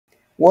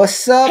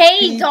What's up, Hey,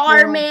 people?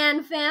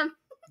 Darman fam.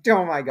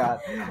 Oh my god!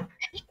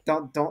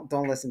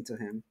 Don't listen to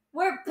him.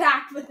 We're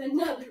back with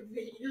another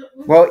video.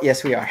 Well,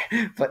 yes, we are.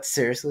 But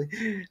seriously,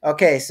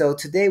 okay. So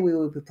today we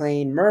will be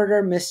playing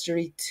Murder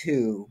Mystery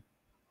 2.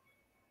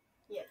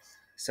 Yes.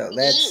 So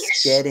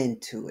let's get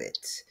into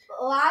it.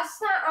 Last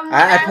time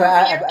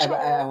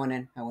I went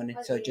in. Okay.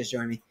 So just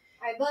join me.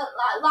 Alright, but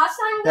last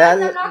time,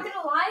 guys, I'm not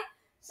gonna lie.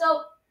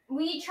 So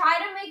we tried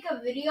to make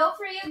a video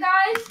for you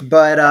guys.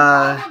 But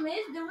the problem is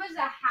there was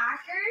a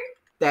hacker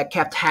that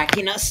kept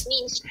hacking us.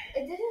 It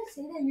didn't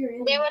say that you're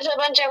in. There was a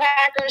bunch of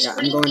hackers, Yeah,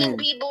 I'm going in.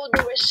 people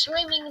that were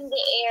swimming in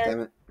the air. Damn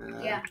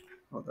it. Yeah.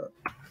 Hold up.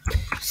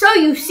 So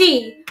you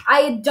see,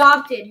 I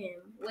adopted him.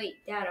 Wait,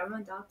 Dad, I'm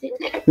adopted?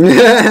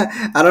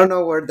 I don't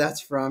know where that's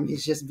from.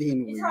 He's just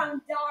being It's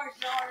weird.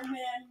 from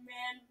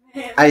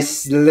man. I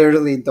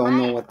literally don't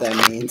know what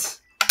that means.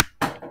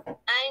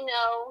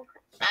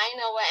 I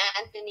know what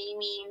Anthony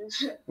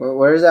means.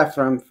 Where is that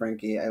from,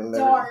 Frankie?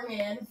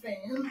 Darman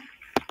fam.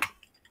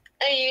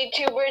 A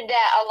YouTuber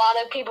that a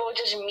lot of people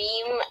just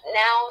meme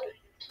now,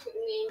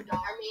 named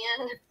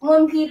Darman.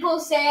 When people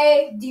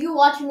say, "Do you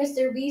watch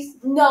Mr.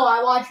 Beast?" No,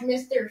 I watch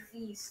Mr.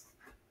 Feast.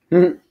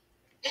 Oh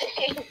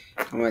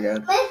my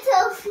god.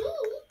 Mr. Feast.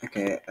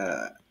 Okay,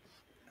 oh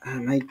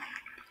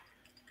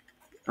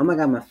my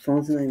god, my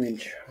phone's not even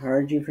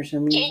charging for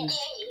some reason.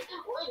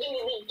 We're going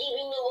to be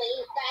giving away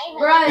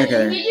Bruh,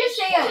 Okay. did you just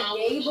say a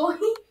gay boy?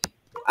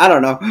 I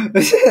don't know.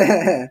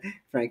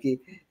 Frankie.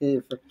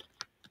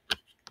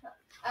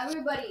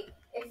 Everybody,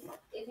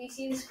 if you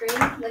see the screen,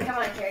 look at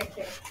my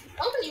character.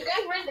 Oh, but you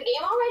guys read the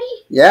game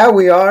already? Yeah,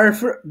 we are.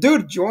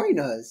 Dude, join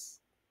us.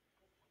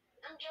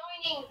 I'm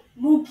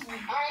joining. Mookie.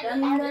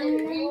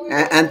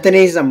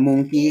 Anthony's a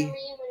monkey. When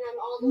I'm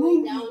all the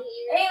way down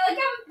here. Hey, look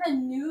at the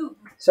noob.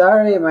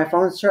 Sorry, my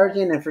phone's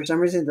charging, and for some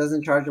reason it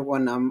doesn't charge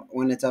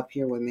when it's up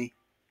here with me.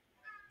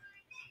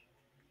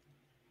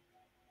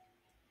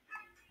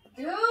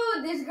 Dude,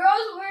 this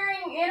girl's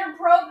wearing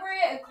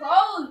inappropriate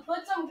clothes.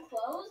 Put some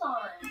clothes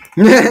on.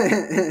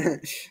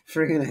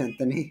 Freaking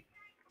Anthony.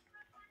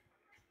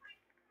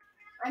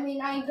 I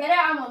mean, I get it.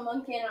 I'm a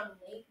monkey and I'm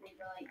naked,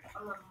 but like,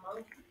 I'm a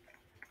monkey.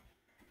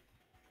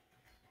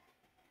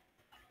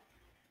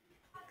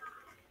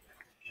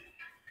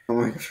 Oh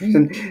my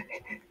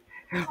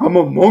god. I'm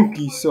a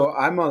monkey, so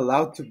I'm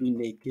allowed to be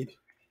naked.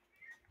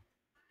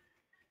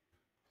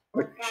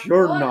 But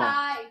you're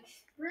not. Explora.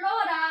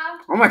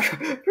 Oh my god.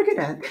 Freaking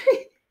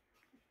Anthony.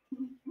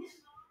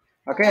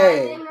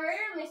 Okay. In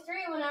Murder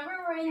Mystery, whenever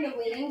we're in the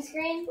waiting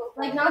screen,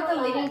 like not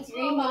the waiting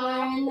screen, but when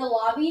we're in the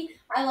lobby,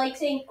 I like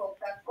saying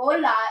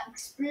Coca-Cola,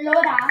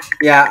 Explora.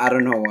 Yeah, I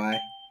don't know why.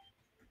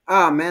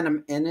 Oh man,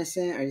 I'm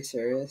innocent. Are you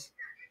serious?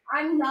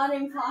 I'm not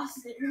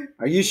imposter.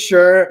 Are you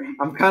sure?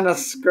 I'm kind of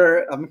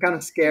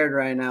scared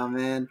right now,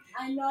 man.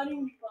 I'm not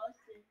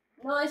imposter.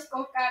 No, it's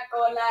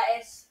Coca-Cola.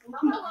 It's.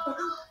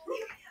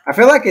 I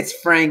feel like it's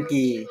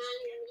Frankie.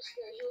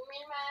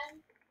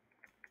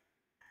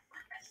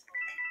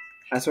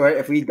 I swear,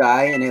 if we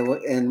die and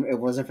it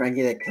wasn't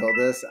Frankie that killed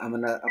us, I'm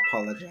gonna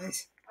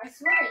apologize. I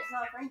swear it's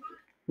not Frankie.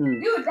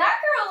 Dude,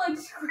 that girl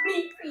looks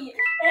creepy,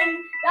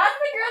 and that's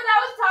the girl that I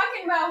was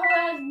talking about who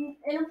has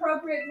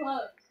inappropriate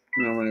clothes.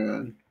 Oh my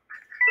god.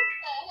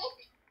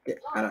 Yeah,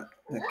 I don't.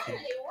 Okay. What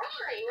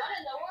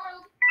in the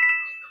world?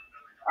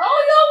 Oh,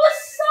 yo,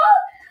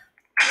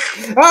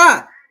 what's up? Ah!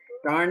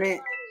 Darn it.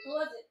 Who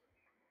was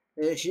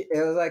it?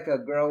 It was like a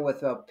girl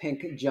with a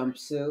pink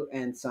jumpsuit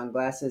and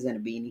sunglasses and a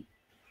beanie.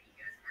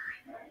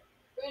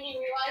 When you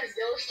realize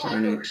those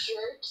type of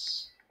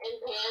shirts and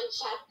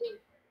pants have to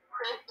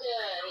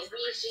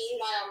be seen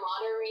by a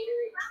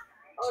moderator,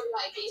 or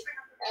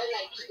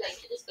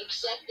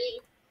accepted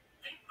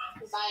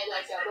by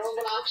like a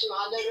roblox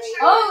moderator.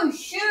 Oh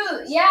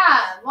shoot!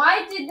 Yeah.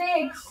 Why did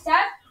they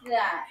accept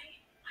that?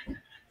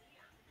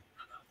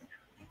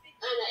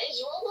 And it's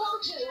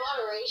Roblox's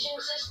moderation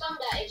system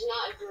that is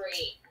not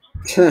great.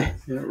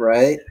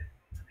 Right?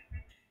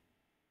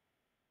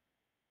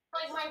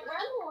 Like, my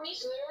friend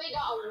Maurice literally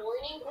got a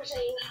warning for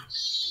saying,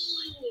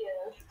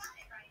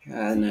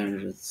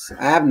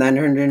 I have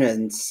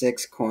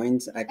 906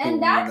 coins. I can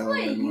And that's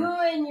what you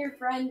and your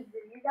friends do.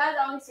 You guys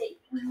always say,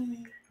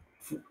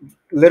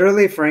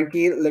 Literally,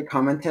 Frankie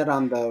commented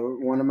on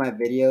one of my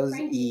videos.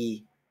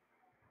 Frankie.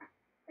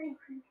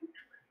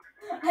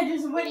 I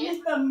just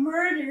witnessed a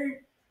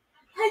murder.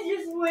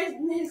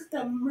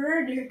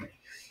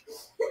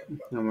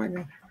 Oh my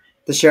god.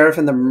 The sheriff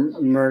and the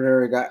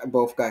murderer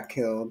both got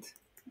killed.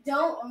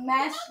 Don't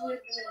mess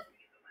with me.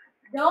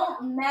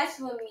 Don't mess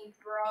with me,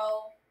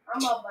 bro.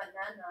 I'm a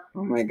banana.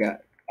 Oh my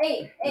god.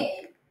 Hey,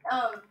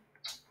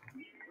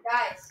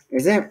 guys.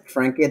 Isn't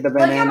Frankie the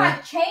banana? Look at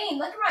my chain.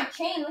 Look at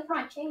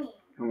my chain.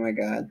 Oh my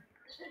god.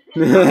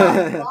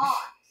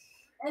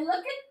 And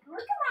look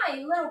at my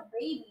little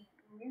baby.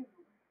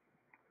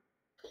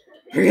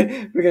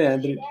 Look at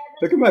Anthony.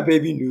 Look at my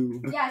baby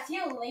noob. Yeah, see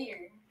you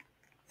later.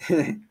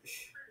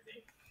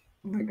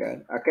 Oh my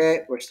god.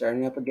 Okay, we're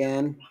starting up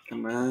again.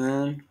 Come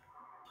on.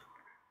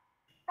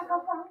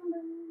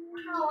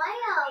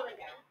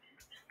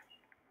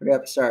 Hurry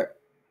up, start.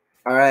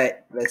 All right,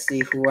 let's see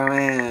who I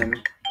am.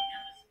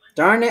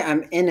 Darn it,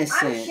 I'm I'm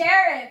innocent.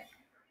 sheriff.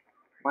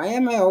 Why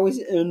am I always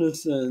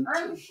innocent?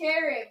 I'm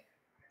sheriff.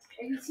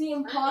 If you see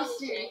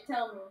imposter,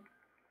 tell me.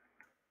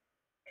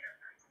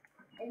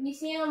 If you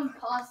see an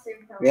imposter,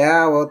 tell me.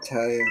 Yeah, I will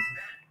tell you.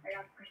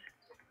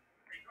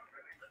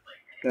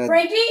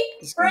 Frankie?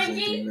 This guy's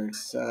Frankie? very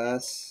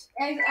sus.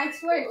 I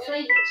swear it's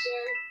Frankie.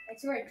 I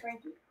swear it's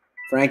Frankie.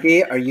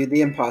 Frankie, are you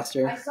the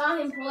imposter? I saw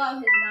him pull out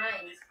his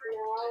knives.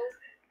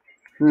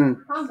 Hmm.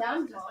 Calm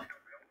down, John.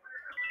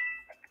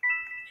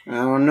 I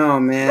don't know,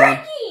 man.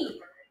 Frankie!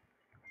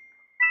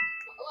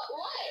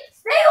 What?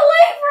 Stay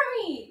away from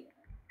me!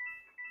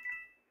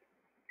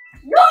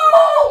 No!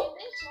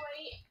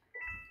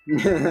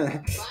 This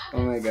way.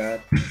 Oh my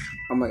god.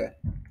 Oh my god.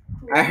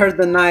 I heard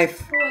the knife.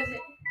 Who was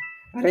it?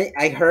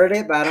 I heard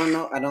it, but I don't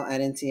know. I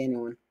didn't see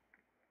anyone.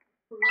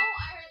 Oh, I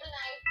heard the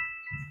knife.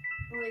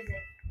 Who is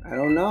it? I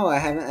don't know. I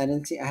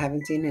haven't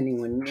seen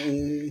anyone.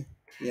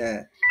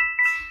 Yeah.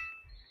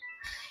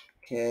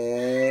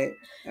 Okay.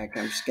 Like,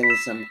 I'm just getting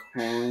some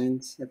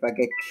coins. If I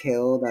get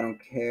killed, I don't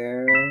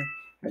care.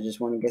 I just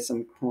want to get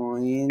some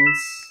coins.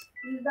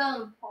 Who's the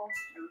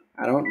imposter?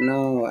 I don't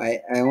know. I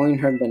only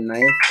heard the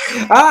knife.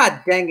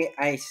 Ah, dang it!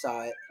 I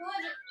saw it. Who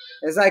was it?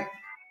 It's like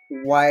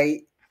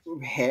white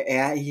hair.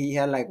 Yeah, he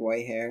had like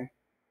white hair.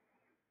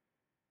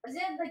 Was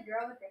it the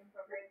girl with the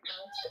infrared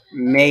glass?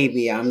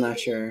 Maybe, I'm not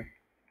sure.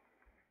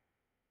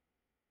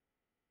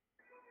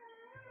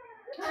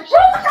 Bro,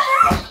 what the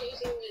heck?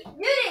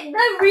 Dude,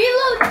 the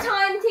reload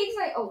time takes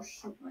like. Oh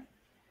shoot.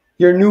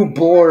 Your new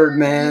board,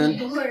 man.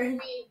 Bored.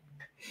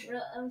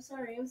 I'm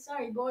sorry,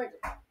 bored.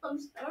 I'm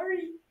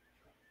sorry.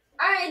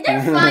 Alright,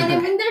 they're fine. I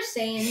mean, they're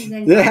saying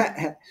they're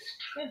Yeah.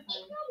 fine.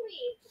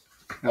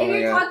 Oh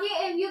my god.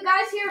 If you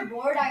guys hear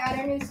bored, I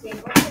got a new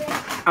skateboard today.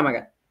 Oh my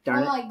god.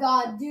 Darn Oh my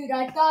god, dude,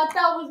 I thought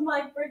that was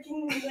my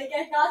freaking, like,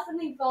 I thought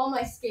something fell on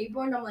my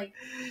skateboard, and I'm like,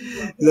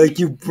 it. Like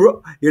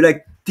you're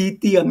like,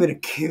 Titi, I'm gonna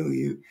kill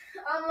you.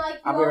 I'm like,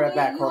 I'll be right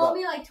back. You Hold owe up.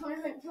 me like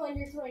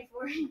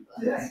 224 bucks.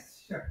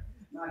 Yes, sure.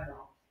 Not at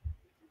all.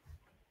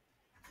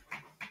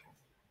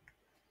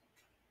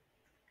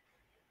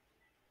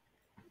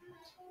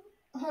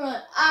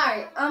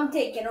 Alright, I'm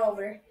taking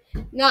over.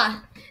 Nah,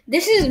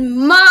 this is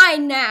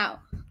mine now.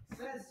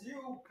 Says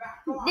you,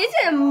 back off. This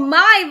is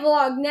my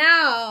vlog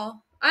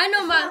now. I know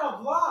It's my. not a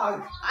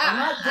vlog.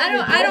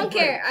 I don't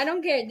care. I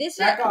don't care. This is.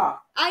 Back off.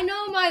 I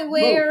know my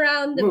way Move.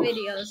 around the Move.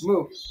 videos.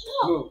 Move.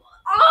 Move.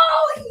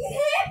 Oh, he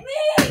hit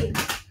me!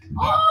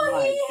 Oh,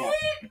 my he God.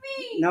 hit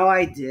me! No,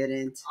 I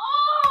didn't.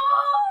 Oh!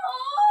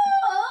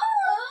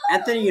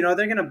 Anthony, you know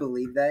they're gonna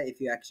believe that if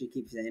you actually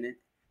keep saying it.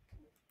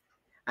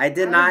 I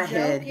did I'm not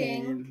hit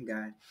joking. him,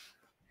 God.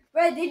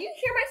 Bro, did you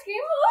hear my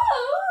scream?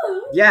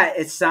 Yeah,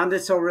 it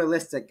sounded so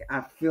realistic.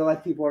 I feel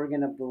like people are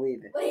gonna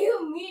believe What do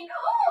you mean?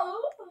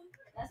 Oh!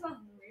 That's not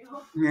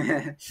real.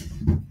 it.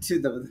 to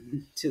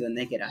the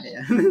naked eye.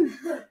 Yeah.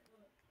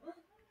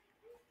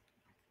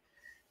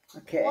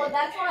 Okay. Well,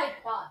 that's what I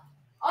thought.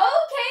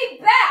 Okay,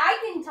 bet I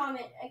can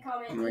comment.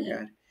 Oh my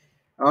god.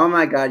 Oh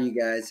my god, you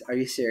guys. Are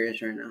you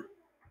serious right now?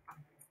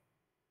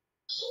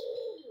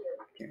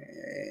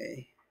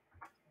 Okay.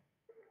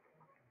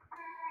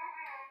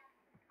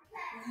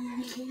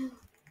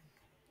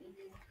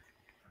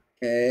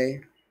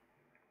 Okay.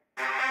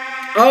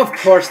 Of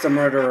course the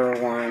murderer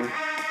won.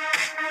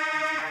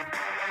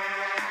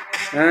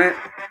 Alright.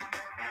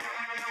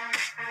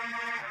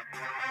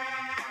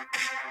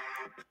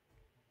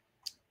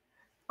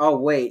 Oh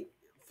wait.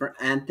 For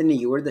Anthony,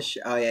 you were the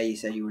oh yeah, you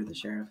said you were the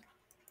sheriff.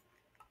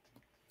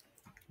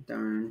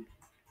 Darn.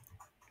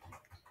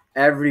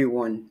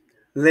 Everyone,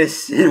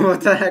 listen.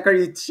 What the heck are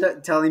you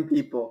telling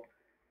people?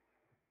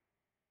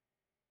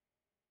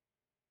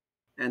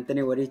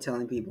 Anthony, what are you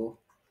telling people?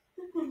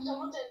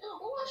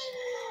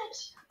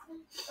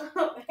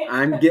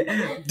 I'm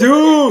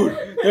dude,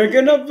 they're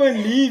gonna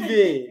believe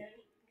it. Wait,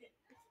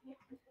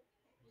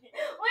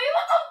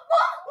 what the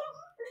fuck?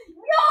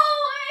 Yo,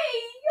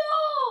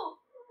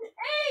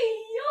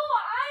 I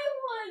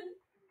won.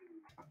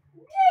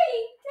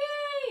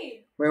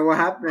 Hey. Wait, what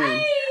happened? Hey,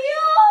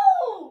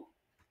 yo.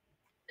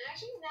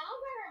 Actually, now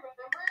that I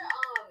remember,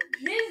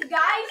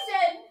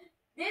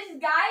 This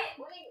guy,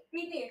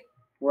 Peter.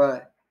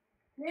 What?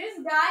 This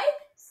guy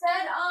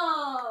said,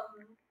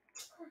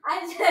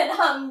 I said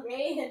I'm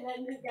gay, and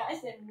then this guy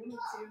said me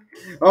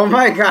too. Oh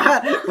my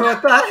god,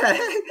 what the heck?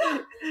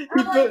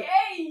 I'm like,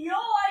 hey, yo, I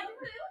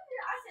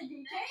said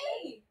you're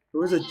gay. It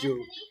was a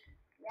joke.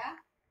 Yeah.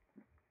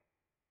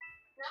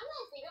 Now that I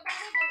think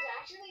about it, there's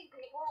actually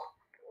people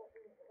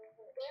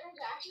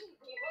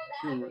that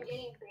have been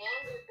getting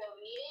banned or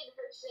deleted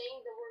for saying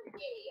the word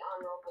gay on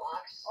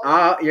Roblox.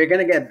 Oh, you're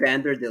gonna get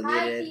banned or Hi,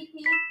 deleted.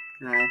 PP.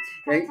 Hi.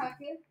 Can I talk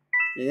to you?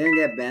 You're gonna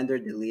get banned or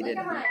deleted,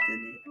 Look at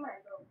Anthony. Come on,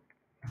 go.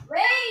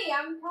 Wait,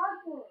 I'm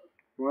talking.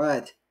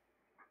 What?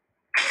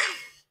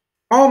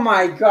 Oh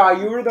my god,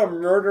 you were the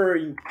murderer,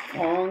 you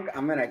punk.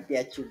 I'm gonna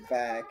get you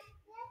back.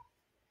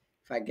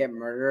 If I get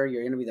murderer,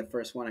 you're gonna be the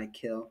first one I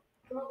kill.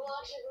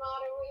 Roblox is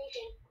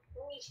moderation.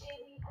 We stay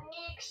the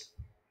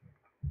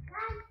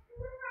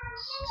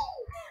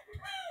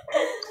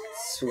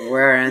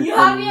Swear, Anthony. You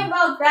happy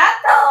about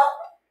that though?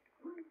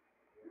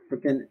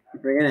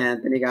 Freaking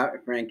Anthony got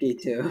Frankie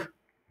too.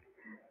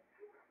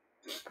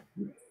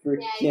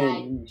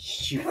 Freaking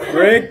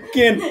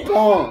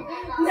Pong.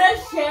 The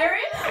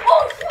sheriff?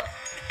 Oh,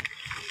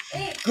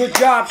 hey, Good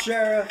job,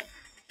 Sheriff.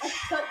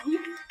 cut you.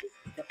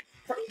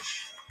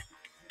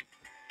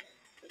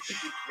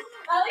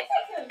 I like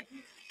that.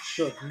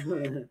 Sure.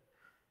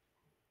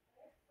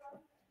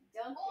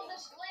 Don't Full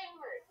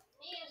disclaimer,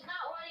 he is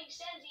not what he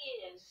says he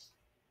is.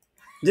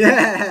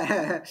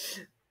 Yeah.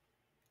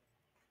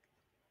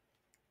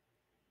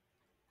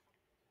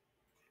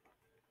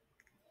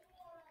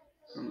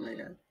 Oh my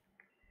god.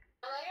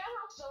 I like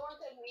how someone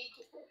said me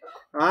too.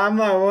 I'm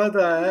like, what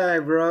the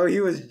heck, bro? He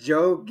was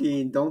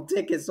joking. Don't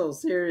take it so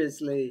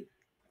seriously.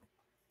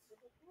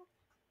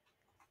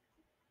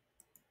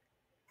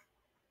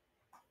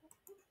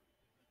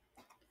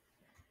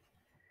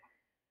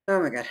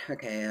 Oh my god.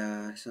 Okay,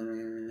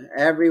 so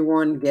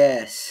everyone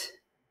guess.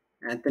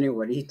 Anthony,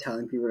 what are you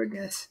telling people to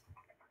guess?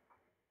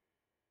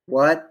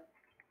 What?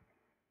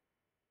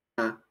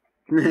 I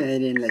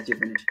didn't let you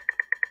finish.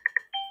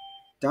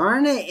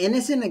 Darn it,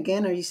 innocent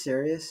again? Are you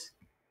serious?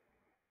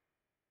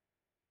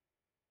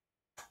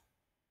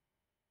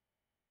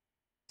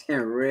 It's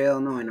getting real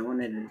annoying. I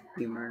wanted to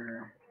be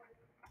murderer.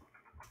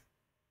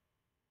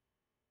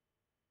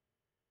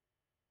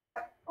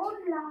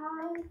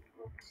 Hola.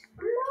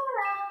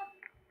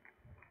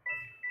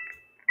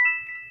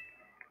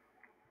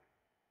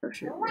 Oh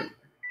shit. What?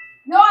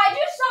 No, I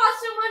just saw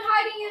someone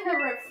hiding in the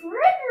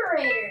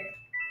refrigerator.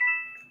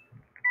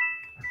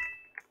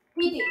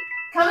 PT,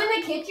 come in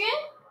the kitchen.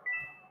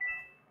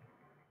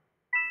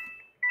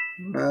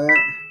 What?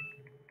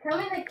 Come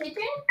in the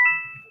kitchen.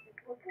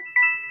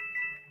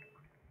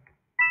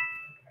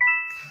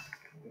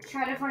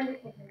 Try to find the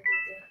kitchen.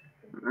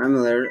 I'm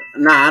literally.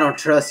 Nah, I don't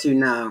trust you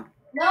now.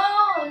 No.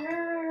 I'll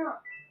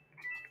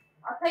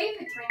tell you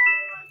if it's Frankie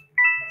or not.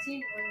 Cause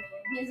he's winning.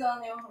 He's on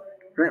the over.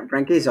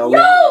 Frankie's always.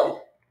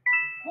 Yo!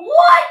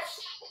 What?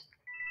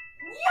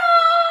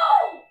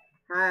 Yo!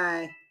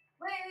 Hi.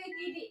 Wait,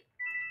 Didi.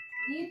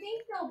 Do you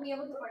think they'll be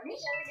able to find me?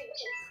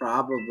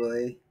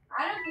 Probably. I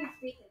don't think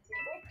they can see me.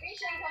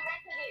 Christian, come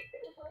back to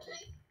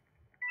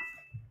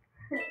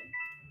the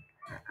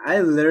I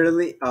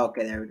literally. Oh,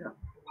 okay, there we go.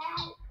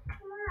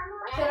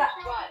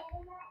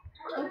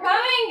 I'm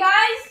coming,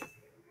 guys.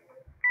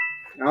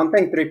 I don't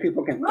think 3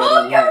 people can fit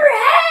Look in at here. your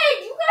head.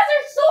 You guys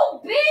are so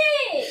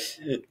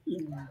big.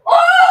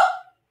 Oh!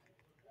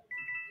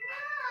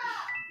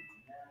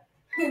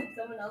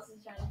 Someone else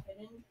is trying to fit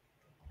in.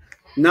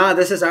 No,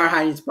 this is our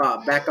hiding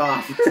spot. Back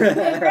off. Frankie's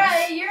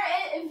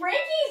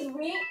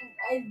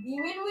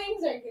demon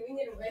wings are giving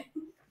it away.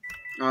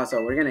 Oh,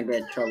 so we're gonna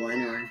get in trouble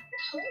anyway. No,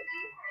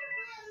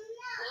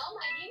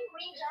 my demon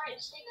wings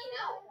aren't sticking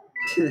out.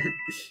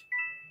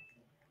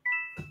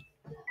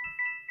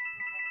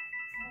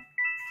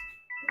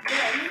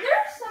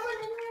 There's someone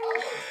in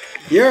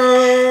there.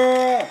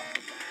 Yeah!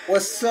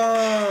 What's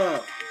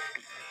up?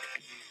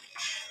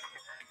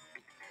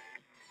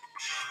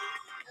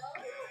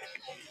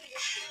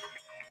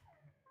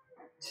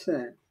 My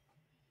dad,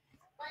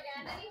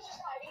 he's just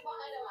hiding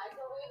behind a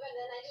microwave, and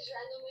then I just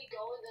randomly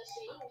go in the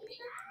sink.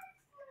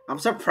 I'm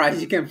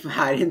surprised you can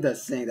hide in the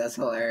sink. That's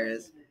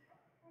hilarious.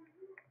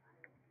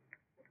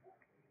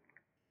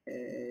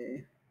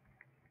 Okay.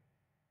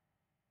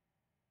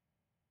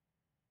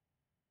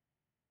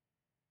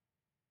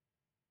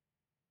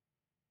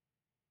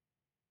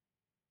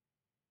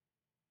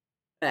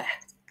 Ah.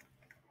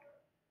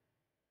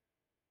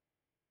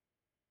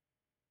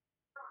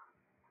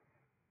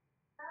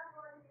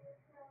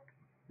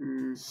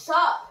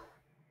 Sup?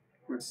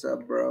 What's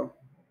up, bro?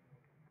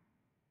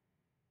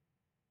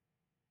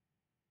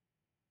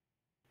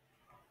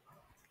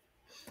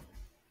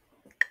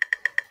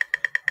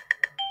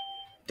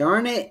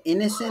 Darn it,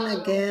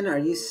 innocent again? Are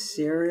you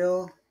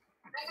cereal?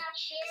 I got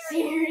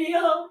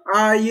Cereal.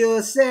 Are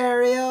you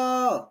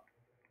cereal?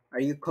 Are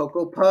you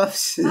Cocoa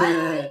Puffs? I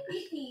like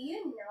PP.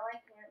 You know I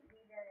can't be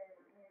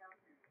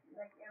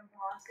the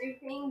imposter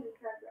thing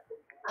because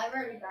I've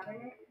already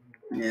gotten it.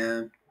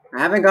 Yeah. I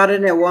haven't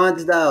gotten it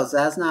once though, so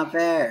that's not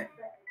fair.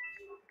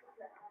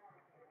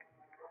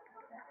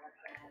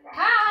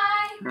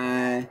 Hi.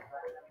 Hi.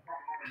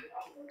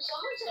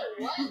 Someone said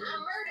what? I'm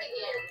murdered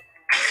again.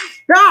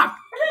 Stop!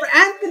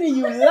 Anthony,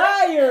 you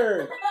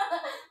liar!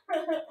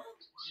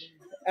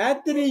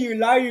 Anthony, you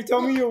liar. You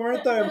told me you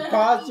weren't the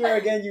imposter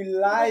again. You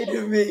lied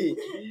to me.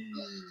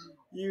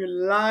 You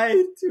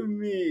lied to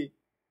me.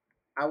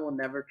 I will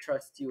never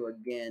trust you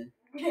again.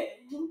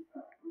 You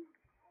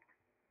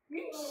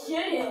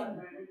shouldn't.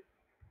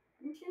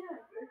 You should have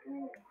taken it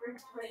in the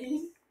first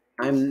place.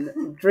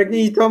 I'm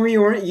freaking. You told me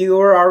you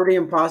were already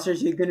imposter,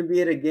 so you're gonna be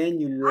it again.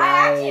 You I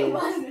actually lied.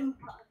 wasn't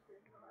imposter.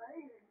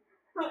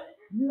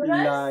 You When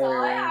I saw it,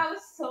 liar. I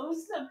was so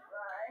surprised.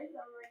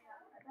 I'm like, I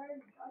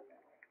already got that.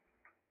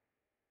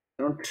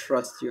 I don't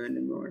trust you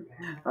anymore.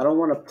 I don't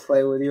want to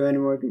play with you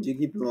anymore because you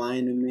keep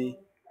lying to me.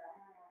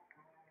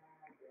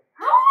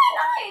 How am I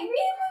not even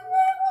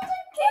able to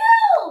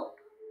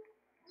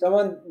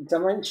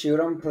Someone shoot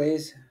him,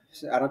 please.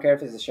 I don't care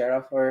if it's the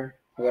sheriff or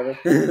whoever.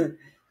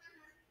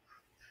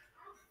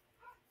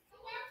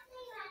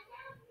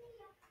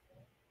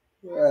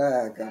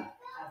 Ah, God.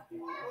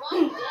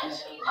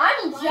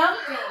 I'm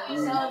jumping,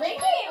 so they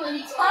can't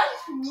even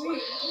touch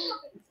me.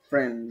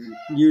 Friend,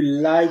 you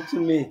lied to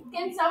me.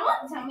 Can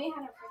someone tell me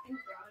how to freaking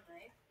throw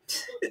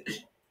a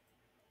knife?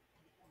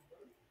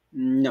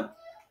 No.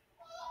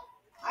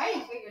 I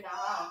already figured out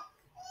how.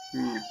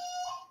 No.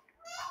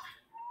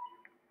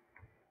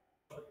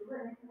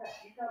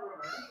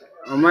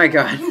 Oh my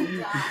God.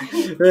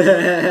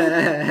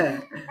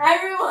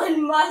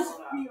 Everyone must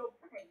feel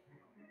pain.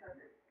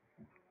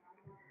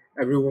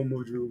 Everyone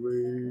move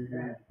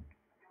away.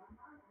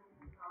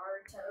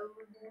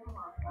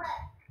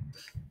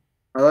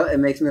 Although it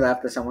makes me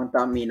laugh that someone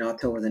thought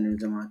Minato was an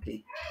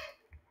Uzumaki.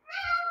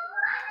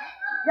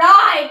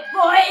 Die,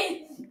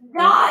 boys!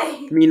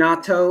 Die!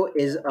 Minato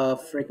is a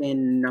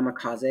freaking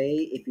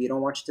Namikaze. If you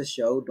don't watch the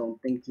show,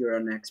 don't think you're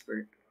an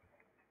expert.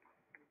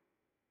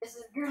 This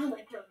is girl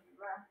that killed me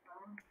last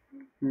time.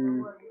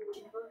 Hmm.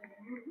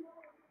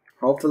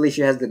 Hopefully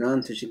she has the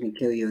gun so she can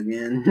kill you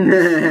again.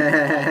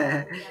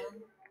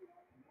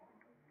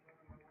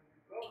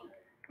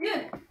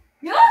 Dude,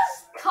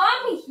 just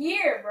come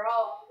here,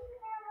 bro.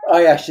 Oh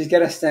yeah, she's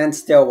gonna stand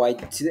still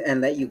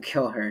and let you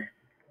kill her.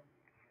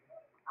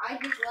 I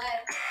just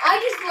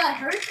let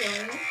her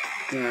kill me.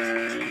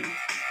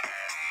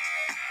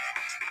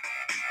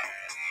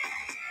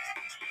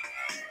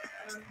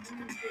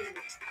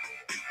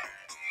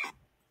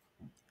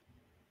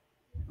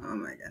 Oh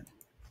my God.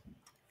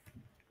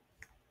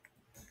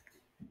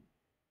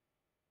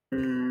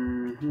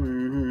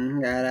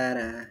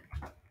 Da-da-da.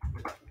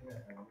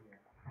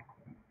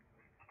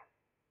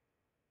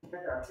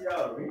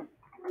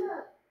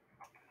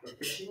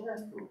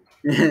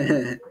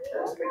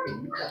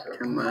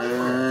 Come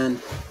on.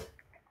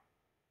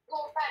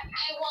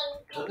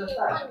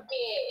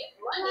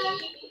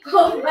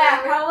 Come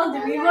back, I want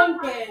to be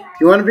monkey.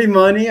 You want to be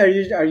money? Are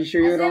you sure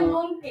you I said don't?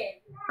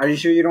 monkey. Are you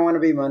sure you don't want to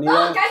be money?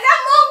 Look, I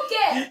said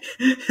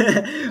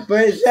monkey.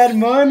 But it said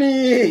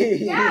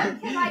money. Yeah,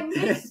 because I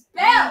misspelled.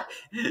 Have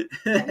you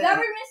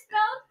ever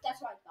misspelled?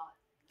 That's what I thought.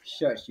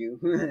 Shush you.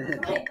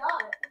 That's what I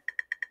thought.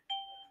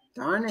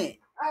 Darn it.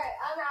 Alright,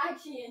 I'm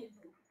actually in.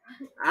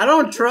 I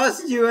don't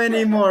trust you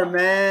anymore,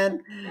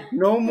 man.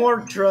 No more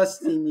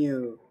trusting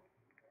you.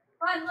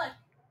 Fine, look.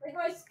 Look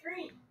my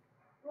screen.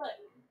 Look.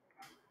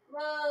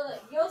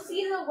 Look. You'll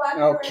see the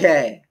weapon.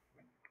 Okay.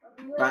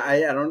 Right. But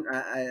I don't.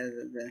 I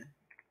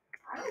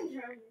don't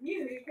trust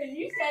you because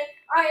you said,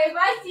 alright, if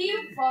I see you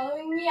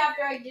following me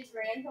after I just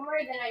ran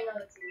somewhere, then I know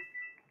it's you.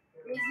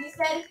 Because you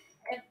said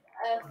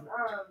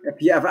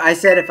if I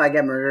said if I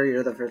get murdered,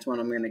 you're the first one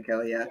I'm gonna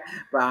kill. Yeah.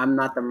 But I'm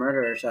not the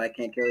murderer, so I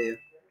can't kill you.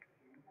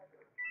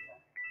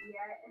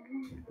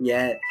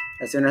 Yet.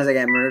 As soon as I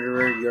get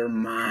murderer, you're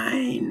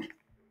mine.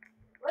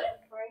 What if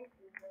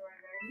Frankie's the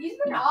murderer? He's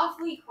been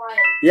awfully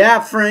quiet. Yeah,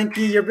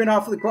 Frankie, you've been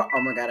awfully quiet.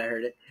 Oh my God, I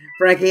heard it.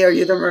 Frankie, are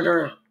you the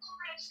murderer?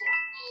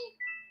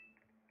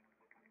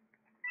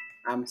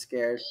 I'm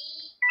scared.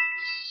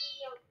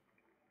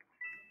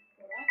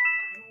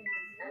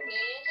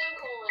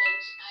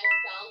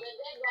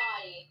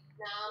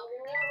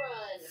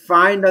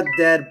 Find a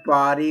dead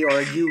body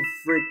or you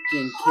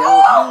freaking kill.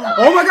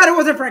 Oh my God, it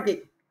wasn't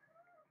Frankie.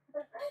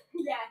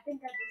 Yeah, I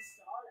think I just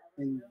saw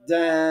that.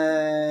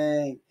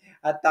 Dang.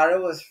 I thought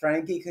it was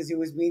Frankie because he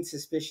was being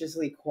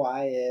suspiciously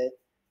quiet.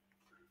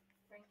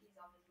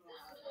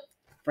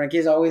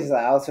 Frankie's always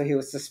loud, so he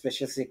was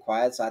suspiciously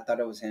quiet, so I thought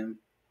it was him.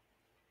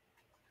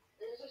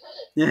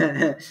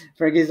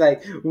 Frankie's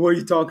like, what are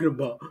you talking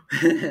about?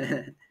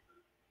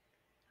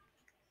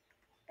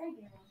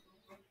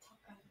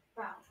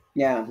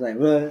 Yeah, I'm like,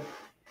 what?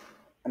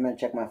 I'm gonna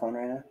check my phone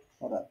right now.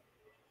 Hold up.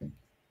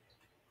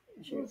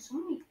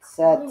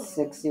 Set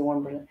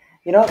 61%.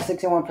 You know,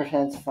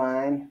 61% is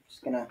fine.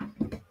 Just gonna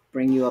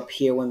bring you up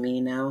here with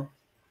me now.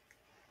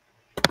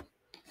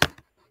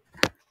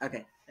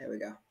 Okay, there we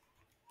go.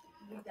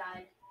 You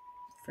died.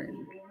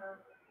 Friend.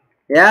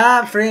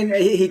 Yeah, friend.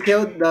 He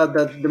killed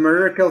the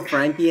murderer killed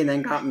Frankie and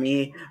then got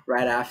me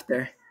right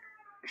after.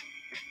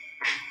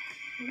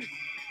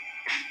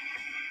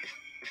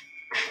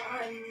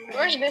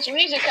 Where's this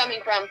music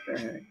coming from?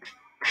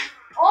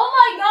 Oh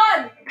my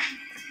God!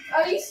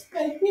 Are you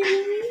spanking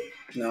me?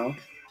 No.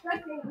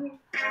 Spanking me.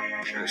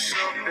 There's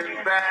something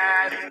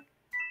bad.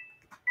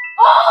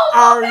 Oh!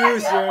 Are you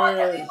serious?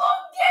 serious?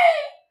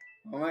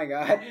 Oh my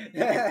God. Did you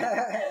see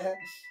that?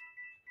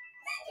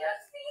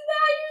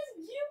 I just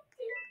juked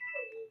her.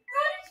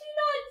 How did she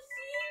not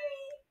see me?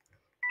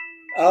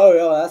 Oh,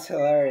 yo, that's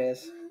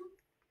hilarious.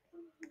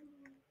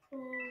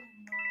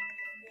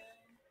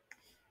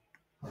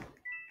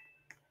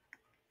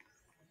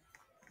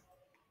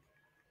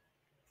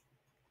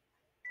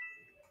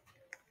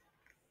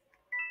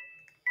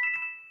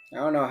 I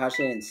don't know how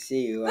she didn't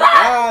see you.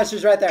 Oh,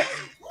 she's right there.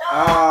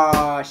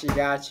 Oh, she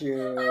got you.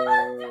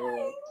 Okay,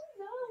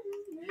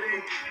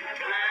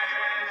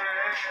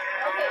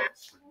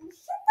 shut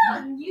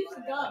up and use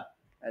the gun.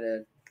 I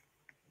did.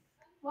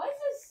 Why is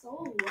this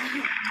so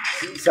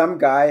loud? Some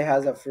guy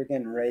has a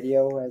freaking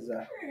radio as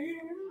a.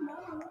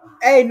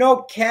 Hey,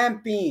 no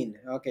camping.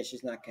 Okay,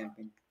 she's not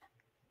camping.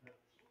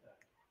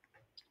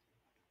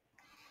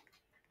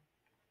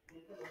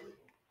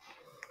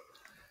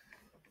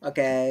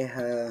 Okay,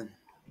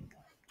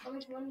 How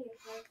much money is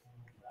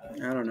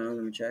that? I don't know.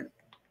 Let me check.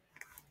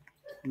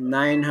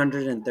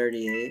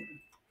 938.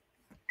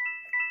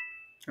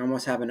 I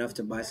almost have enough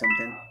to buy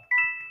something.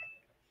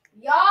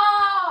 Yo!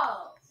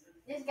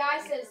 This guy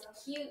says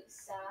cute,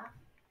 sir.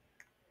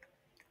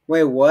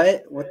 Wait,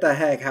 what? What the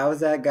heck? How is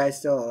that guy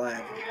still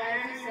alive? The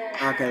guy just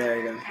said. Okay, there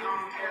you go.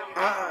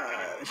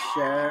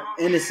 Share.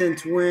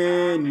 Innocent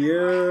win.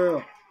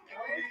 Yeah.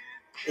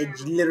 It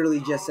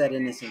literally just said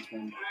innocent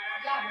win.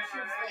 Yeah, but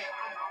she's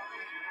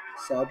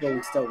still alive. So, but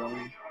we still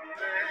won.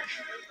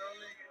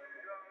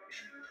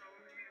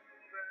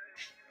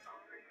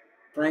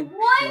 Frank.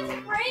 What,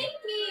 Frankie?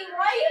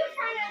 Why are you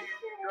trying to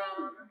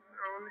trade?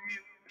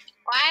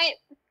 Why?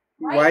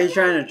 Why are you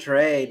trying to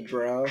trade,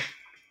 bro?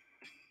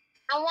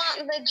 I want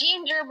the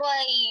ginger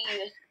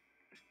blade.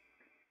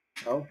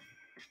 Oh.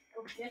 Go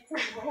get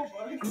some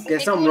Robux.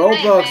 Get some Right,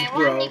 Robux, man.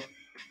 bro.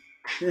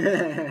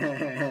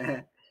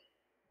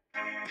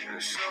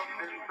 There's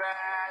something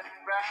bad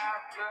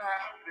about to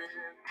happen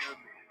to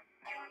me.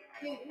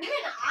 Dude,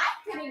 even I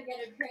couldn't get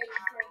a trade,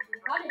 Frankie.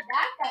 How did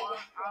that guy get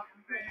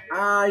a trade?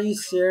 Are you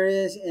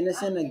serious?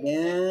 Innocent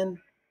again?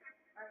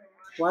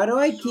 Why do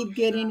I keep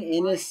getting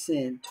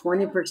innocent?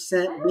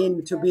 20%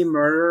 being to be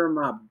murderer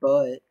my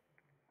butt.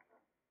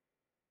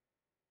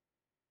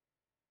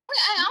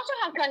 I also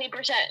have 20%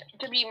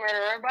 to be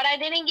murderer, but I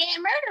didn't get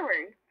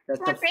murderer. That's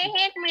What the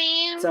heck,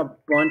 man? It's a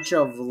bunch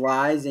of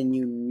lies and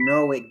you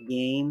know it,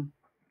 game.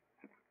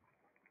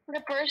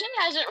 The person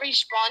hasn't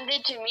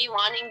responded to me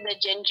wanting the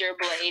ginger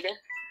blade. No,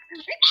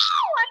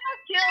 I got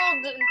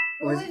killed.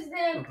 Who is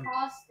the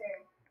imposter?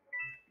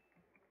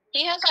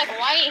 He has like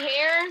white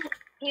hair.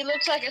 He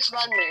looks like a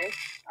slender.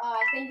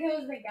 I think it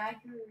was the guy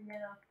who,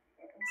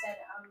 said,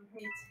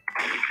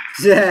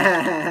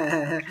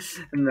 hates.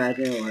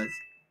 Imagine it was.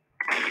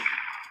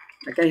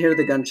 I can hear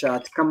the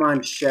gunshots. Come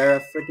on,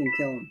 Sheriff. Freaking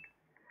kill him.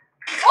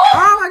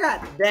 Oh my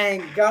god.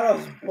 Dang, got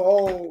us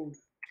both.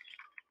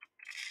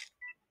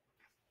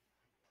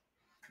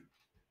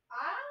 I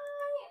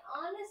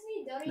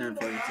honestly don't even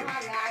know 942.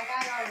 how that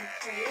got on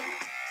trade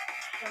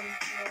from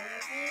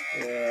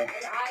Frankie. Yeah.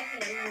 And I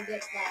can't even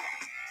get that.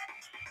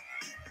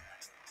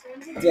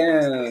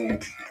 Damn.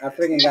 I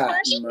freaking The got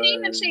person didn't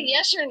even say murdered.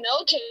 yes or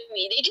no to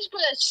me. They just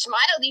put a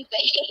smiley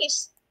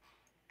face.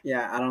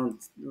 Yeah, I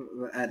don't.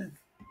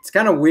 It's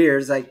kind of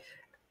weird. It's like,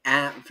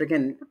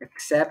 freaking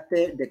accept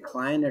it,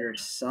 decline it, or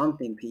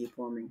something,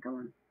 people. I mean, come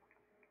on.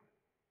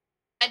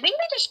 I think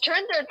they just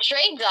turned their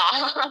trades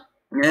off.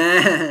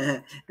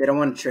 They don't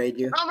want to trade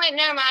you. Oh wait,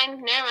 never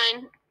mind. Never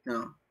mind.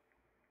 No.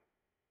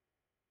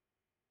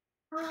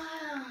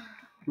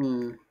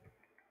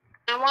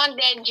 I want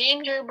that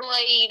ginger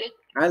blade.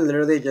 I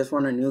literally just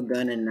want a new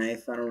gun and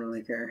knife. I don't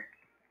really care.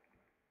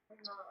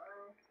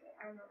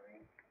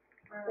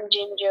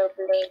 Ginger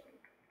blade.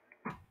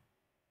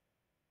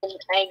 And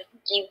I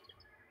give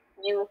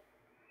you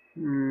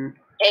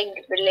egg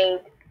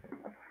blade.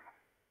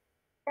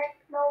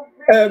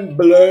 Egg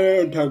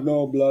blade,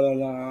 no blah blah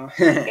blah.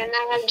 Can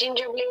I have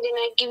ginger blade and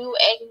I give you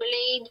egg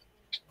blade?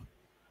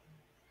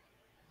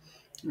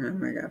 Oh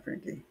my god,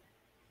 Frankie.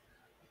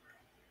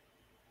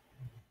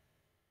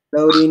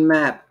 Loading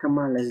map. Come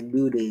on, let's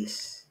do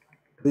this.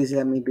 Please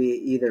let me be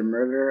either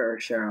murderer or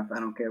sheriff. I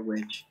don't care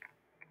which.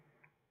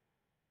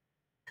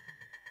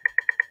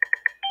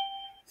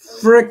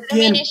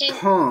 Freaking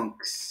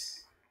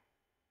punks.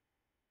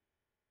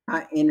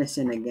 Not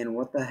innocent again.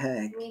 What the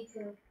heck? Me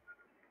too.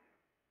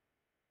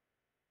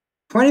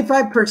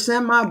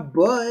 25% my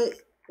butt.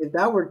 If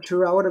that were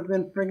true, I would have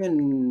been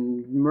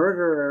freaking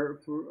murderer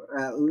for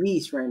at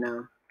least right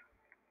now.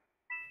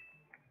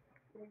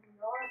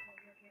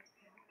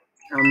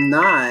 I'm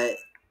not.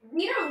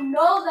 We don't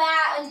know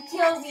that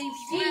until we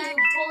see you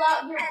pull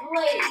out your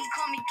blade.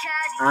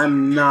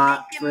 I'm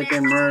not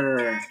freaking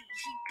murderer.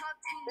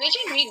 We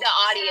should read the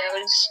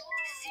audios.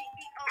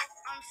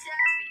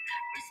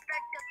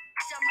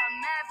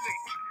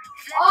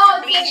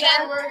 Oh, it's just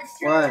that word.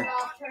 What?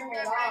 Turn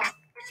it off.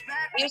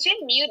 You should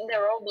mute the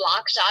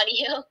Roblox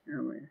audio.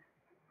 Oh, wait.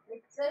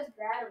 It says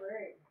bad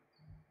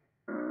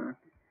words.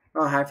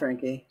 Oh, hi,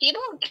 Frankie.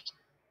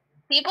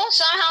 People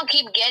somehow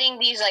keep getting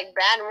these like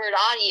bad word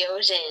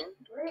audios in.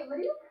 Wait, what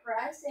are you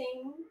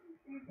pressing?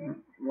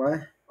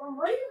 What?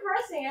 What are you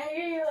pressing? I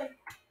hear you like.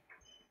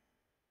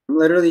 I'm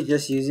literally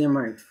just using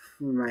my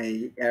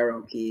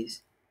arrow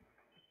keys.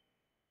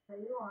 There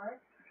you are.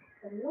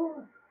 There you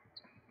are.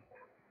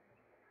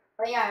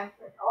 Oh yeah.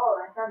 Oh,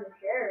 I found the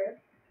sheriff.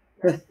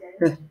 That's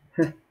good.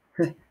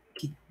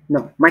 No,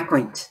 my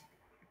coins.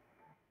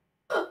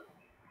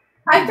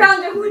 I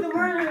found out who the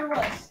murderer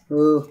was.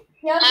 Who?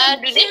 She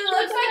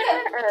looks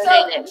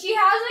like she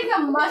has like a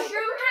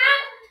mushroom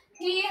hat.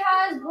 She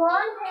has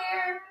blonde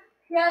hair.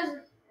 She has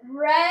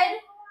red.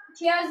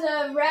 She has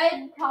a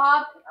red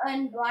top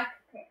and black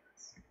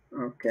pants.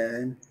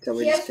 Okay. So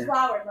we She has just got.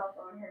 flowers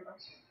also on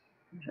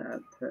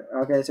her.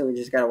 Okay, so we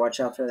just gotta watch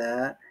out for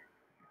that.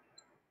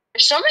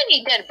 There's so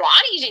many dead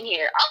bodies in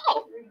here.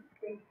 Oh,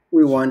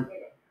 We won.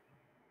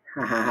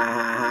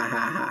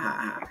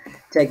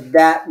 Take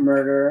that,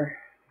 murderer.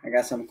 I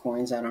got some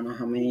coins. I don't know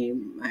how many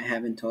I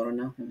have in total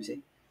now. Let me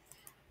see.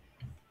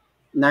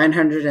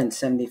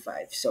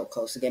 975. So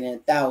close to getting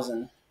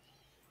 1,000.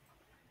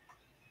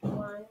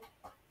 1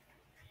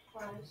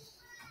 plus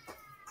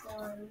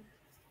 1.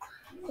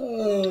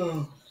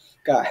 Oh,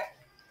 God.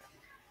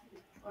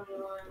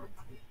 21.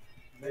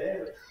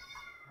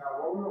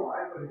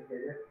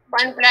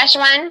 1 plus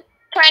 1,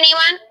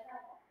 21.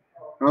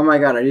 Oh my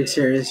God, are you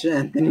serious,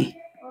 Anthony?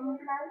 1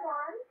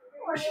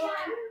 plus 1, 21.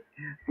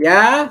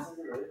 Yeah?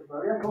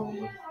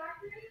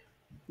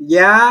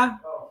 Yeah?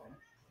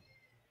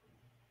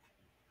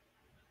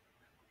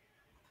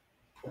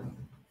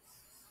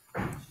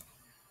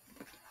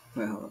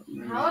 Well,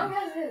 How long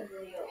has this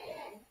video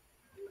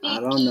been? I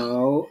don't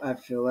know. I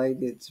feel like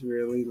it's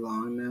really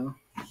long now.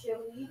 Should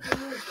we do a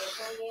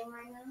different game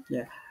right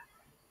now?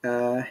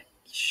 Yeah.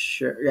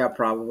 Sure. Yeah,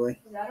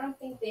 probably. Because I don't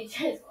think they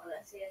just want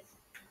to see us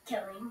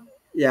killing.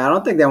 Yeah, I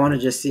don't think they want to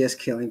just see us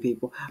killing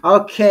people.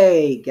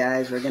 Okay,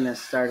 guys, we're gonna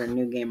start a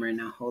new game right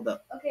now. Hold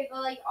up. Okay,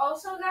 but like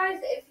also guys,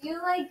 if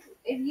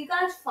you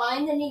guys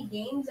find any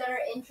games that are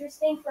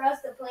interesting for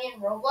us to play in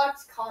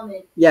Roblox,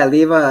 comment. Yeah,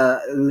 leave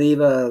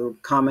a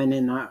comment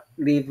in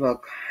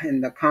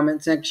in the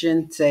comment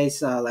section. Say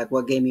like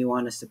what game you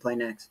want us to play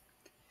next.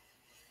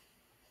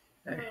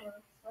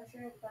 What's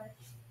your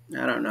advice?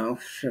 I don't know.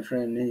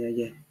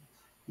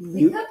 We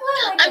You could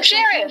play like I'm a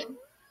sheriff. tycoon.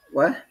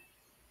 what?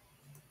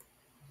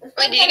 Let's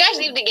play Wait, did you guys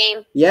tycoon. leave the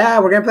game? Yeah,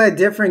 we're gonna play a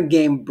different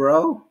game,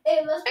 bro. Hey,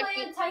 let's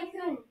play a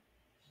tycoon.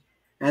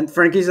 And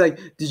Frankie's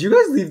like, "Did you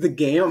guys leave the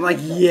game?" I'm like,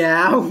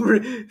 "Yeah."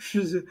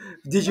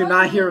 Did you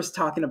not hear us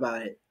talking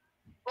about it?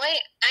 Wait,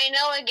 I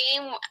know a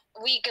game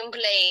we can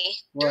play.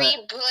 What?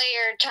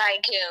 3-player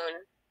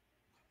tycoon.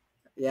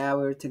 Yeah,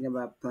 we were thinking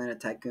about playing a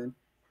tycoon.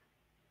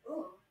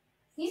 Ooh.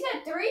 He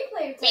said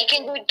 3-player tycoon. We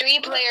can do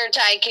 3-player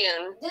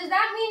tycoon. Does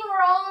that mean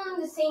we're all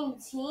on the same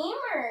team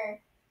or?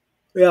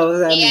 Yeah, what does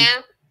that mean?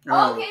 Yeah.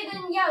 Oh. Okay,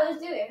 then yeah,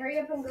 let's do it. Hurry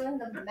up and go in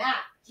the map.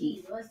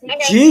 Jeez, let's take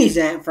Okay. Jeez,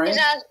 Aunt Frank.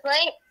 Because I was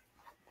playing.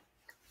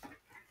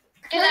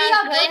 Because Hurry I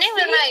up, was playing it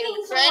with my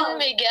let's say friend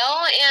things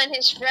Miguel and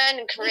his friend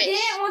We Chris.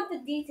 didn't want the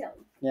details.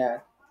 Yeah,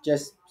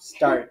 just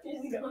start.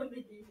 Just go in the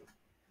details.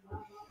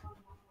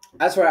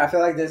 I swear, I feel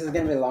like this is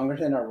gonna be longer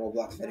than our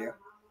Roblox video.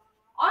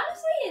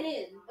 Honestly, it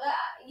is. But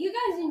you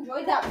guys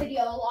enjoyed that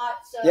video a lot,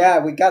 so. Yeah,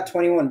 we got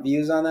 21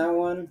 views on that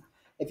one.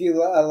 If you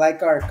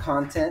like our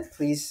content,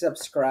 please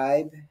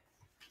subscribe.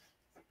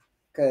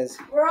 Because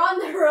We're on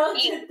the road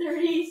to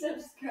 3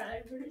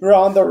 subscribers. we're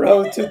on the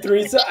road to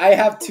 3. So I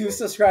have 2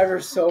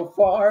 subscribers so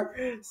far.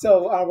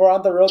 So we're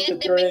on the road to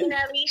Get the 3. man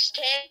at least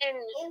 10.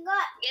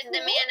 Get the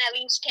man at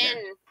least 10.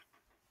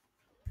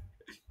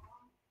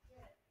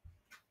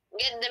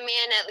 Get the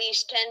man at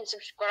least 10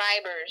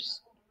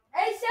 subscribers.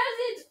 It says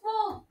it's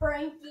full,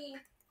 Frankie.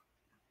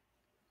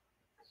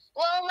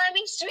 Well, let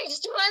me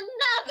switch to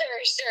another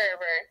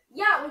server.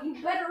 Yeah, well,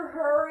 you better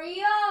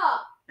hurry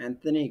up.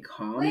 Anthony,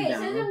 calm Wait, it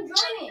says down.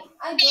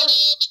 I'm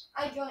joining.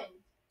 I joined.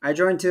 I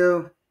joined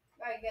too.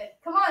 Alright, good.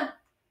 Come on.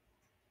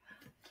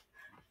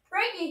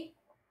 Frankie,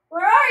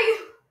 where are you?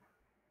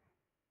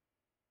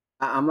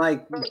 I'm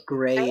like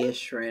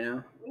grayish right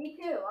now. Me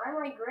too. I'm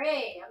like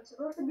gray. I'm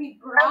supposed to be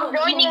brown. I'm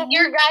joining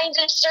your guys'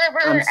 server,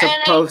 I'm and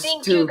I supposed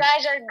think to. you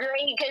guys are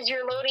great because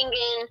you're loading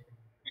in.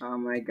 Oh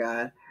my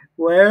god.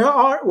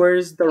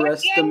 Where's the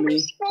rest of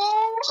me?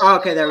 Oh,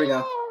 okay, there we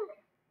go.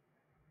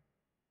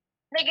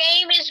 The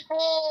game is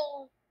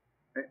full.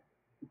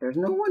 There's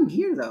no one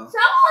here though.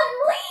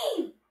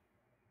 Someone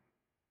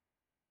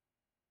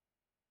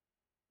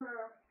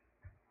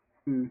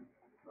leave!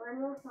 Why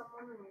will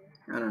someone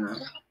leave? I don't know.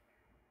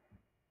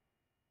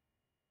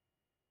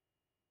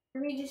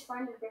 Can we just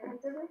find a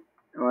different server?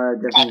 Or a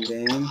different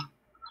game.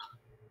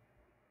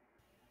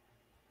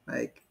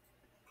 Like,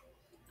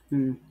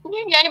 Your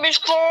game is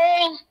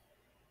full.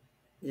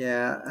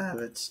 yeah,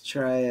 let's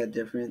try a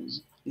different,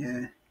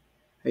 yeah.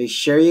 Are you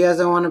sure you guys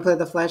don't want to play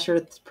the Flash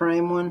Earth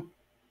Prime one?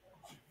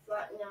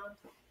 But no.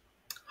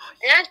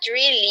 Not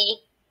really.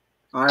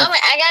 Alright. Oh,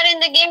 I got in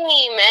the game,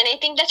 and I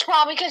think that's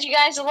probably because you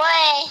guys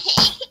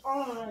left.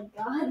 Oh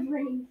my god,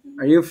 Frankie.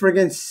 Are you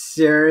freaking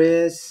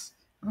serious?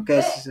 Okay,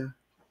 Wait. so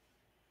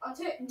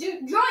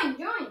Dude, join.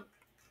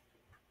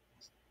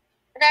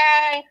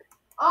 Okay.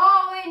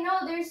 Oh wait,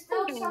 no, there's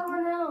still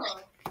someone else.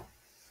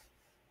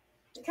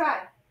 Just try.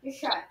 Can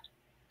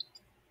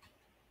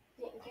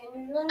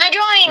you join? I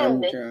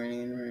I'm joined.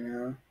 joining right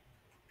now.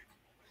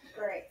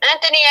 Great.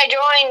 Anthony, I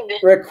joined.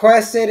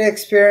 Requested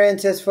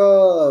experience is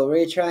full.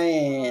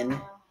 Retrying.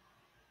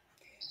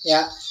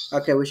 Yeah.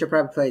 Okay, we should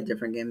probably play a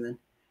different game then.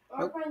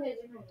 Or find a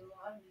different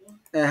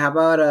lobby. How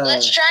about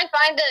Let's try and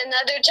find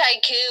another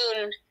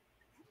tycoon.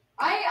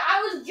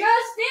 I was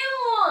just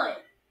in one.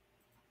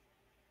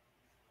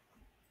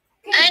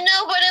 Okay. I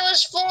know, but it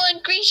was full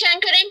and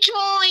Krishan couldn't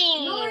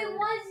join. No, it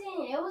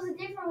wasn't. It was a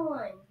different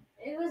one.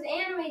 was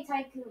Anime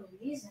Tycoon.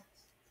 Jesus.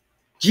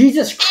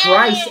 Jesus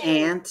Christ,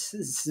 Ant.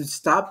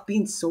 Stop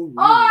being so rude.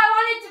 Oh, I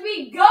wanted to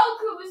be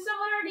Goku, but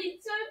someone already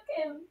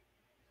took him.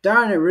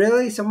 Darn it,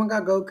 really? Someone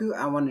got Goku?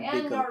 I wanted to be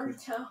And Goku.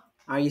 Naruto.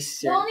 Are you The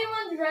serious? only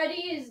one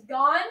ready is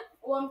gone.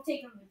 Well, I'm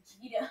taking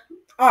Vegeta.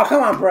 Oh,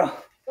 come on, bro. Wait,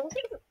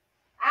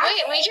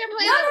 we should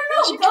play. No,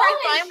 We should try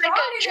Gohan and is find like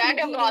a stronger than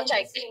Dragon Vegeta Ball in this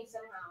tycoon. game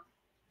somehow.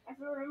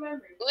 I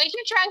remember. We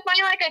should try and find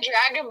like a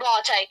Dragon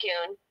Ball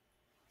tycoon.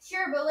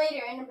 Sure, but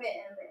later, in a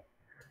bit.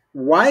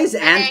 Why is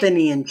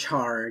Anthony in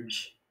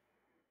charge?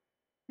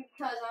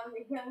 Because I'm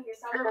the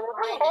youngest. I'm a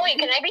Oh wait,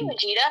 can I be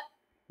Vegeta?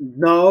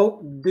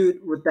 No, dude.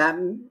 What that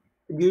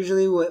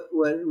usually what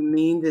it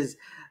means is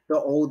the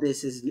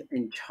oldest is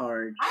in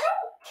charge. I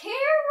don't care.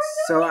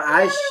 So We're doing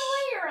I the other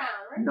way around.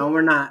 Right? No,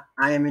 we're not.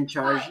 I am in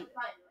charge, Fine.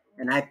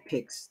 and I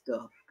pick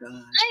stuff. God.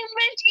 I'm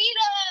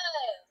Vegeta.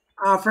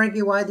 Oh,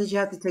 Frankie, why did you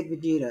have to take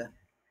Vegeta?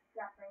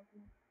 Yeah,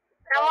 Frankie.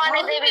 I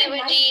wanted to be That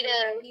wasn't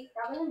Vegeta.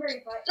 That wasn't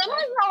very fun.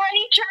 Someone's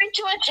already trying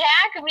to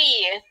attack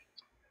me.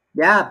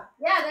 Yeah,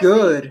 Yeah, that's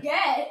good. what you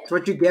get. That's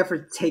what you get for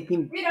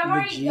taking Dude, I'm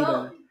already Vegeta.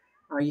 going.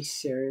 Are you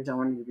serious? I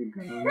wanted to be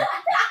gone.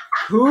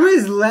 Who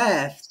is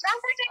left?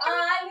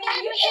 I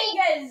mean, you can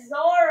get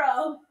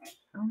Zoro.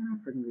 I don't know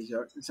freaking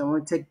resort.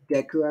 Someone take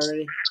Deku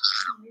already?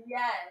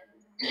 Yes.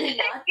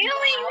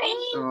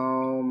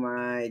 Oh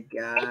my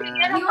god. You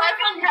want to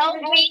find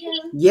help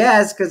me?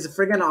 Yes, because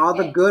friggin' all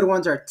the good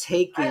ones are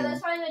taken. Alright,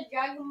 let's find a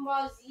Dragon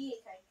Ball Z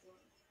tycoon.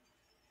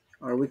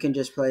 Or we can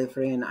just play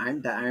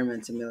friggin' the Iron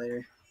Man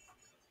Simulator.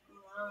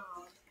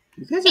 Wow.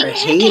 You guys are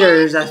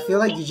haters. I feel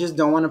like you just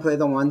don't want to play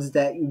the ones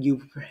that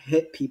you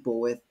hit people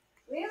with.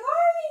 We've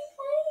already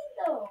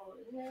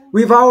played those.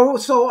 We've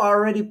also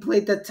already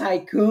played the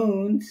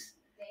Tycoons,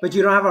 but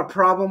you don't have a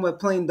problem with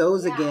playing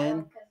those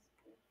again.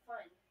 Fun.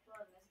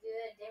 Let's do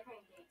a different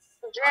game.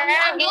 Dragon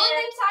I'm going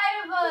inside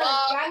of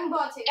a Dragon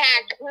Ball tycoon.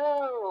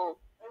 Tycoon.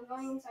 I'm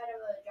going inside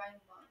of a Dragon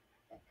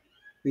Ball.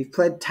 We've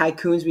played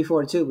Tycoons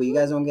before too, but you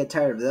guys don't get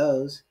tired of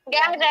those.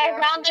 Guys, I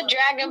found the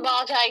Dragon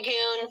Ball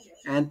Tycoon.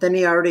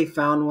 Anthony already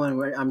found one.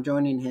 Where I'm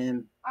joining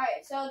him.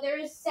 Alright, so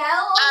there's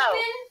Cell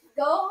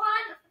Open,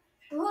 Gohan.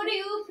 Who do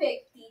you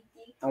pick,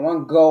 Titi? I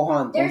want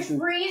Gohan. There's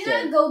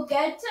Frieza,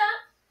 Gogeta,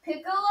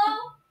 Piccolo,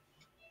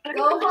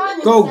 Gohan,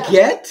 and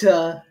Gogeta?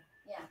 Cell.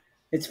 Yeah.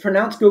 It's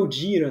pronounced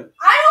Gogeta.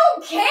 I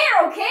don't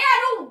care, okay?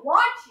 I don't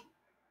watch it.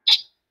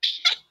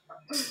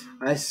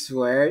 I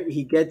swear,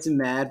 he gets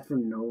mad for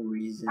no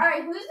reason.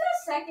 Alright, who's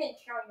the second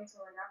strongest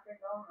one after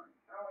Gohan?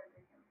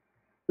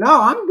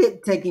 No, I'm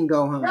taking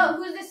Gohan. No,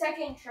 who's the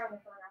second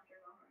strongest one after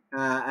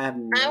Gohan? I have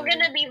no I'm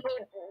idea. gonna be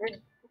Vegito.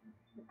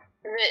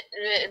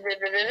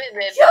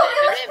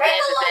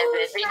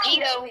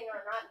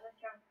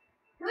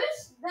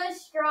 Who's the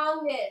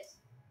strongest?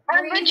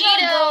 I'm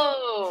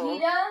Vegito. Vegeta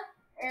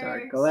Star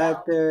or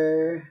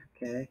Collector.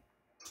 Okay.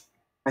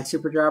 My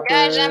Super Dropper.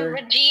 Guys, I'm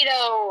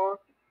Vegito.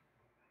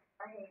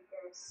 I hate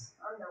this.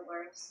 I'm the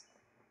worst.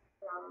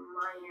 I'm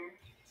minor.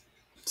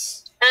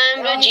 I'm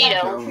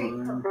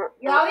Vegito.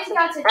 You always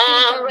got to treat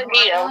I'm them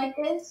Vegito. like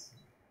this.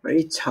 What are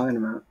you talking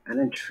about? I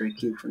didn't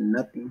trick you for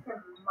nothing. You're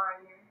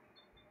minor.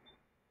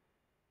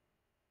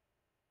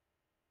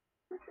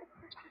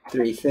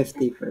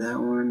 350 for that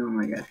one. Oh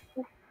my god.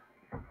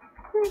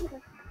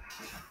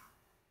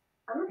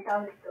 I'm a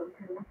childish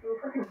Goku. I'm so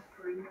fucking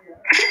free.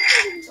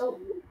 So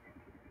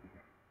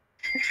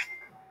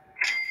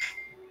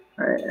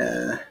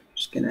Alright,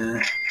 just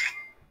gonna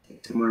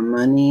take some more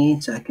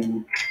money so I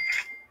can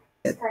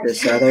get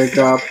this other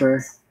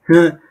dropper.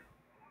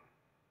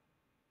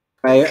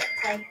 Why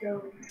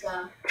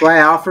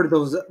I offered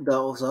those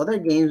other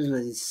games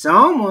with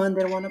someone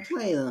that want to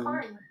play them.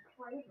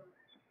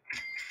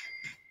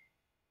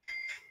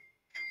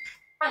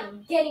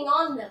 I'm getting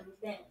on them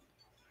then.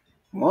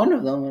 One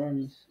of them. I don't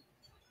know.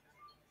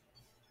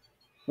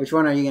 Which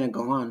one are you gonna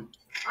go on?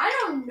 I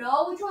don't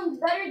know which one's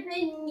better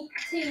than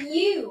to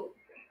you.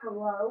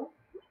 Hello?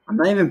 I'm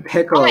not even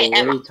Piccolo. Oh, wait, what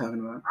Emma. are you talking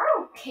about? I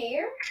don't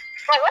care.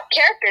 Wait, what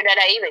character did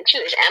I even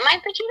choose? Am I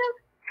Vegito?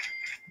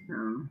 No.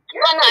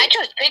 Well, no, I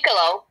chose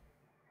Piccolo.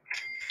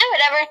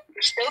 Whatever.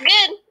 Still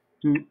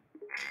good.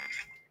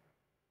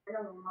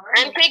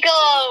 I'm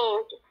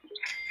Piccolo.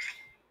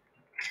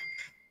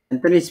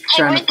 Anthony's I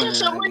trying went to to find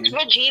someone's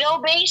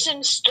Vegito base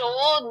and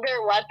stole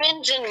their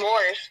weapons and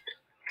morphed.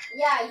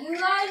 Yeah, you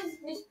guys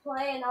just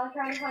play and I'll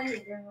try to find the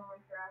journal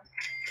one for us.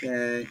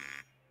 Okay.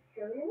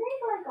 Should we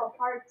make like a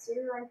part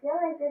 2? I feel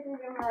like this is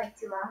gonna be like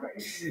 2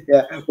 hours.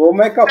 Yeah, we'll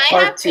make a I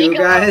part have 2, Piccolo.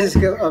 guys,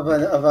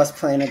 of us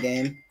playing a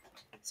game.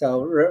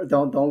 So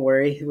don't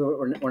worry.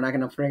 We're not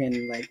gonna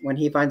friggin' like when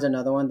he finds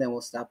another one, then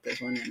we'll stop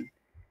this one and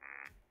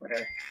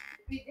whatever.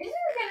 Dude, this is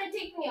gonna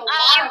take me a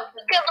while.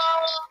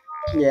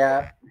 Piccolo.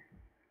 Yeah.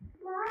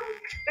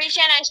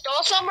 Christian, I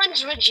stole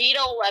someone's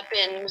Vegito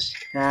weapons.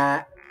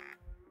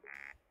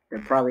 They're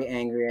probably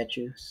angry at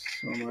you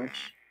so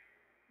much.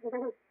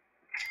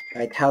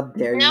 Like, how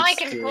dare you Now I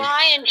can steal?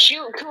 fly and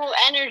shoot cool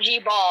energy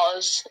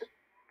balls.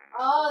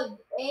 Oh,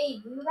 hey,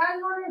 do you guys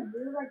want to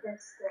do like a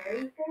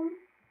scary thing?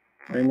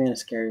 What do you mean a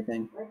scary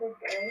thing? Like a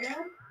scary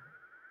one?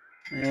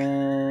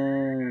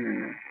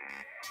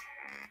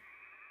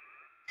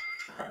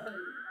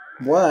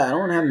 What? I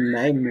don't have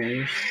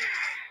nightmares.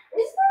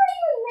 It's not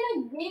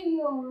even gonna give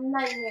you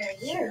nightmares.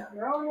 You're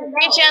grown Hey,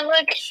 adult. Chan,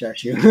 look.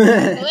 Shut you.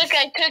 Look,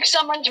 I took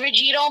someone's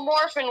Vegito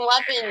morph and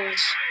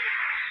weapons.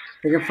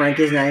 Look at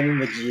Frankie's not even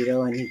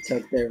Vegito and he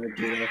took their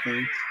Vegito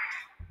thing.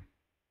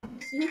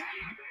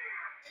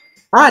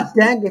 Ah,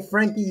 dang it,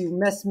 Frankie, you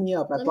messed me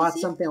up. I Let me bought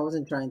see. something I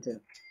wasn't trying to.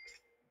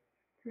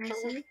 Can I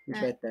see?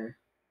 It's right there.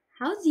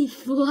 How's he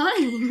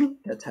flying?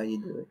 That's how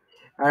you do it.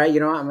 Alright, you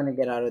know what? I'm gonna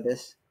get out of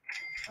this.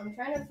 I'm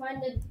trying to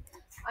find it.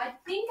 I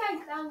think I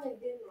found a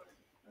good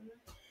one.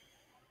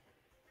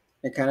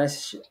 The kind of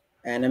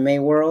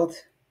anime world.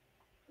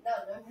 No,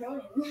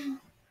 don't show me.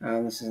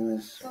 Listen to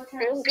this.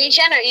 Hey,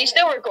 Chan, are you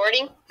still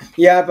recording?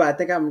 Yeah, but I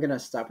think I'm gonna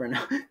stop right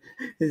now.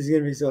 This is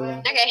gonna be so long.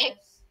 Okay.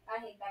 I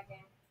hate that game.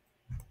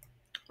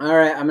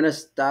 Alright, I'm gonna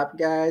stop,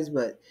 guys,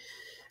 but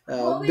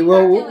We'll be back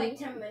in like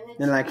 10 minutes.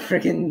 in like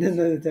freaking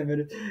another 10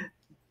 minutes.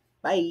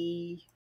 Bye.